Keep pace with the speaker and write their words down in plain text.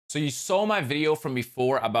So you saw my video from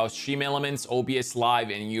before about StreamElements OBS Live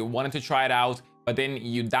and you wanted to try it out, but then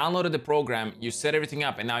you downloaded the program, you set everything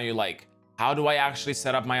up, and now you're like, how do I actually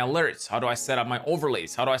set up my alerts? How do I set up my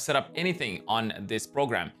overlays? How do I set up anything on this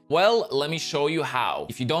program? Well, let me show you how.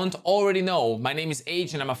 If you don't already know, my name is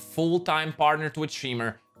Age and I'm a full-time partner Twitch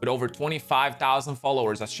streamer with over 25,000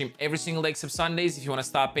 followers. I stream every single day except Sundays if you want to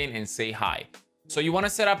stop in and say hi. So you want to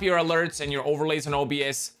set up your alerts and your overlays on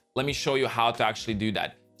OBS. Let me show you how to actually do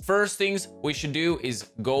that. First things we should do is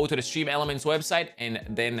go to the StreamElements website and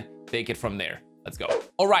then take it from there. Let's go.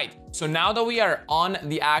 All right, so now that we are on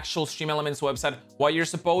the actual StreamElements website, what you're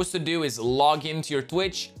supposed to do is log into your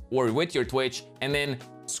Twitch or with your Twitch and then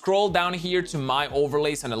scroll down here to My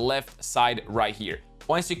Overlays on the left side right here.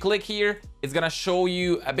 Once you click here, it's gonna show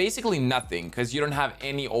you basically nothing because you don't have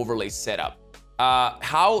any overlays set up.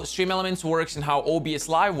 How StreamElements works and how OBS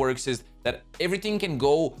Live works is that everything can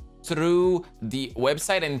go through the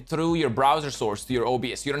website and through your browser source to your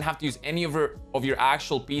OBS. You don't have to use any of your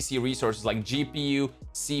actual PC resources like GPU,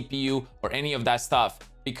 CPU, or any of that stuff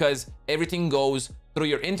because everything goes through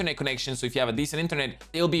your internet connection. So if you have a decent internet,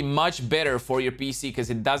 it'll be much better for your PC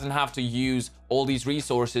because it doesn't have to use all these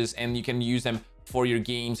resources and you can use them for your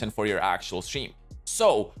games and for your actual stream.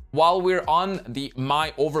 So while we're on the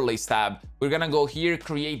My Overlays tab, we're gonna go here,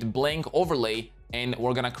 create blank overlay, and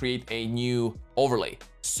we're gonna create a new overlay.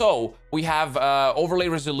 So we have overlay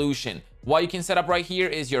resolution. What you can set up right here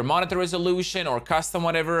is your monitor resolution or custom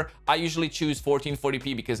whatever. I usually choose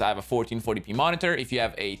 1440p because I have a 1440p monitor. If you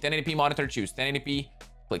have a 1080p monitor, choose 1080p,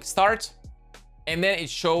 click start, and then it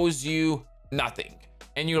shows you nothing.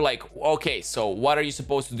 And you're like, okay, so what are you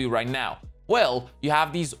supposed to do right now? Well, you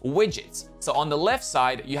have these widgets. So on the left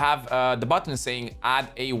side, you have the button saying add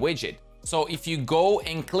a widget. So if you go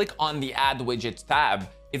and click on the add widget tab,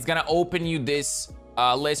 it's gonna open you this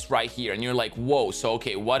list right here. And you're like, whoa, so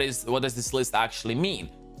okay, what does this list actually mean?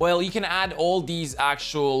 Well, you can add all these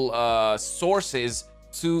actual sources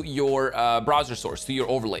to your browser source, to your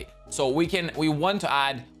overlay. So we want to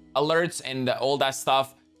add alerts and all that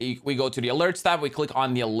stuff. We go to the alerts tab, we click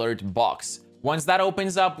on the alert box. Once that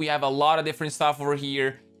opens up, we have a lot of different stuff over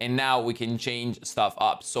here, and now we can change stuff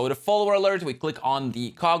up. So the follower alert, we click on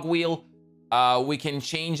the cogwheel. We can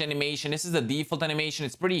change animation. This is the default animation.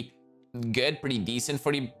 It's pretty good, pretty decent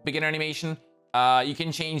for the beginner animation. You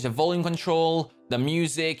can change the volume control, the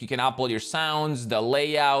music, you can upload your sounds, the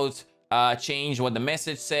layout, change what the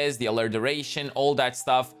message says, the alert duration, all that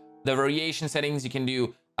stuff. The variation settings, you can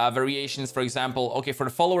do variations, for example. Okay, for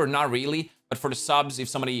the follower, not really, but for the subs, if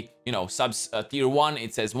somebody, subs tier 1,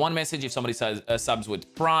 it says one message. If somebody says subs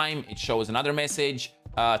with Prime, it shows another message.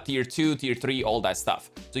 Tier 2, tier 3, all that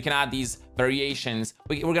stuff. So you can add these variations.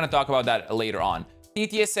 We're going to talk about that later on.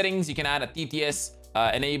 TTS settings, you can add a TTS,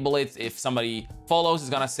 enable it. If somebody follows, it's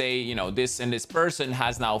going to say, this and this person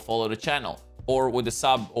has now followed the channel, or with the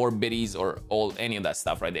sub or biddies or any of that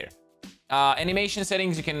stuff right there. Animation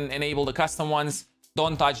settings, you can enable the custom ones.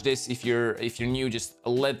 Don't touch this if you're new. Just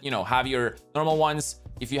have your normal ones.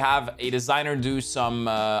 If you have a designer do some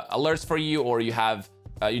alerts for you, or you have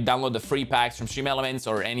you download the free packs from StreamElements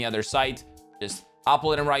or any other site, just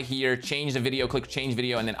upload them right here, change the video, click change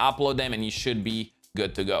video, and then upload them, and you should be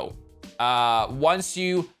good to go. Once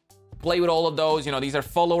you play with all of those, these are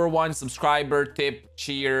follower ones, subscriber, tip,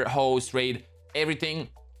 cheer, host, raid, everything.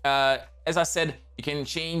 As I said, you can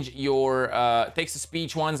change your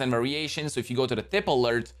text-to-speech ones and variations. So if you go to the tip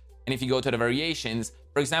alert, and if you go to the variations,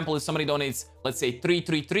 for example, if somebody donates, let's say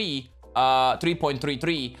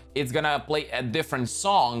 3.33, it's gonna play a different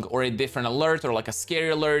song or a different alert, or like a scary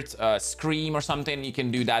alert, scream or something. You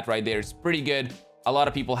can do that right there. It's pretty good. A lot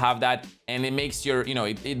of people have that, and it makes your,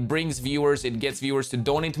 it brings viewers, it gets viewers to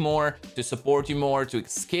donate more, to support you more, to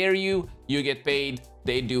scare you. You get paid,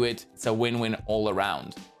 they do it. It's a win-win all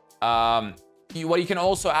around. What you can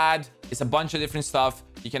also add is a bunch of different stuff.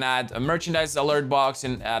 You can add a merchandise alert box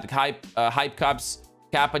and add hype cups,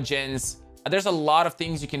 kappa gens. There's a lot of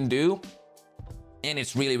things you can do, and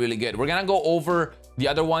it's really, really good. We're gonna go over the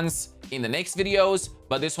other ones in the next videos,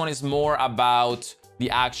 but this one is more about the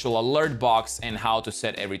actual alert box and how to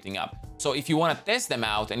set everything up. So if you want to test them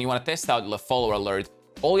out and you want to test out the follower alert,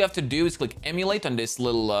 all you have to do is click emulate on this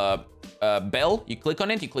little bell. You click on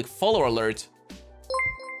it, you click follower alert,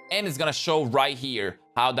 and it's gonna show right here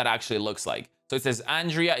how that actually looks like. So it says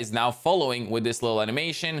Andrea is now following with this little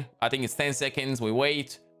animation. I think it's 10 seconds. We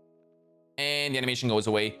wait, and the animation goes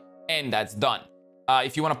away, and that's done.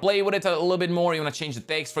 If you want to play with it a little bit more, you want to change the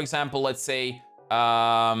text, for example, let's say,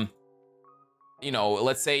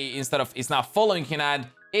 let's say instead of it's not following, you can add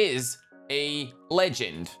is a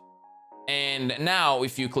legend. And now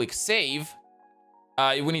if you click save,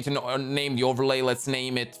 We need to name the overlay. Let's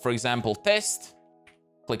name it, for example, test.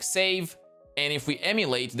 Click save. And if we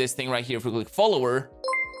emulate this thing right here, if we click follower,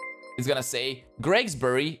 it's gonna say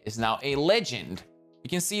Gregsbury is now a legend. You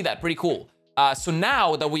can see that, pretty cool. So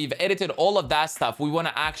now that we've edited all of that stuff, we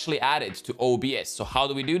wanna actually add it to OBS. So how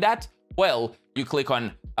do we do that? Well, you click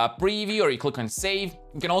on preview or you click on save.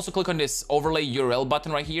 You can also click on this overlay URL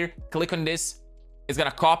button right here. Click on this. It's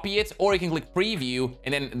gonna copy it, or you can click preview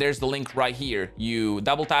and then there's the link right here. You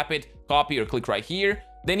double tap it, copy or click right here.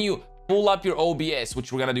 Then you pull up your OBS,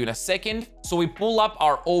 which we're gonna do in a second. So we pull up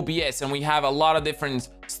our OBS and we have a lot of different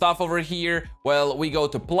stuff over here. Well, we go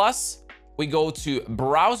to plus, we go to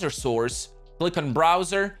browser source, click on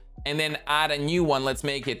browser, and then add a new one. Let's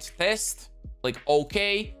make it test, click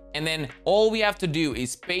OK. And then all we have to do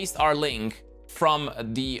is paste our link from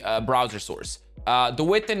the browser source. The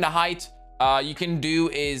width and the height you can do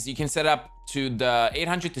is you can set up to the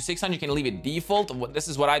 800 to 600. You can leave it default. This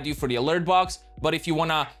is what I do for the alert box. But if you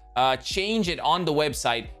wanna change it on the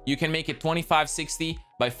website, you can make it 2560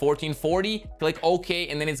 by 1440. Click OK,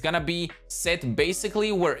 and then it's gonna be set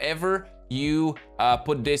basically wherever you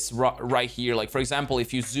put this right here. Like for example,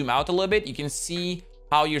 if you zoom out a little bit, you can see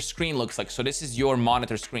how your screen looks like. So this is your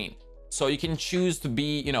monitor screen. So you can choose to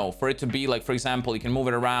be, you know, for it to be like, for example, you can move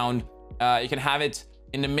it around. You can have it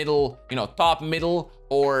in the middle, you know, top middle,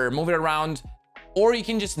 or move it around, or you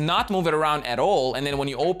can just not move it around at all. And then when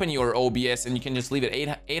you open your OBS and you can just leave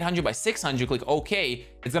it 800 by 600, click OK.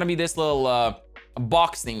 It's gonna be this little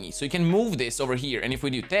box thingy. So you can move this over here. And if we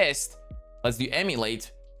do test, let's do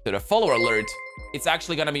emulate to the follower alert. It's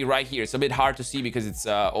actually gonna be right here. It's a bit hard to see because it's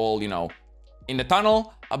all, you know, in the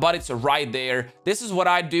tunnel, but it's right there. This is what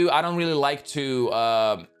I do. I don't really like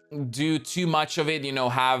to do too much of it, you know,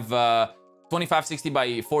 have 2560 by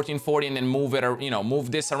 1440 and then move it, or you know,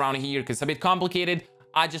 move this around here because it's a bit complicated.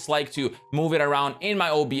 I just like to move it around in my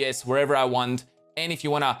OBS wherever I want. And if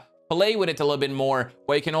you want to play with it a little bit more,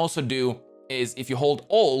 what you can also do is if you hold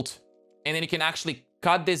Alt, and then you can actually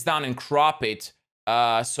cut this down and crop it,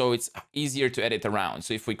 so it's easier to edit around.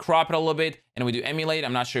 So if we crop it a little bit and we do emulate,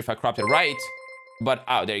 I'm not sure if I cropped it right, but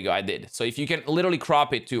oh, there you go, I did. So if you can literally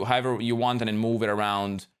crop it to however you want and then move it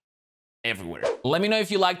around everywhere. Let me know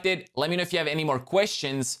if you liked it. Let me know if you have any more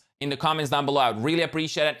questions in the comments down below. I would really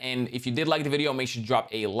appreciate it. And if you did like the video, make sure to drop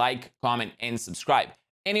a like, comment, and subscribe.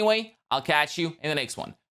 Anyway, I'll catch you in the next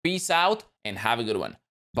one. Peace out and have a good one.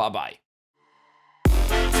 Bye-bye.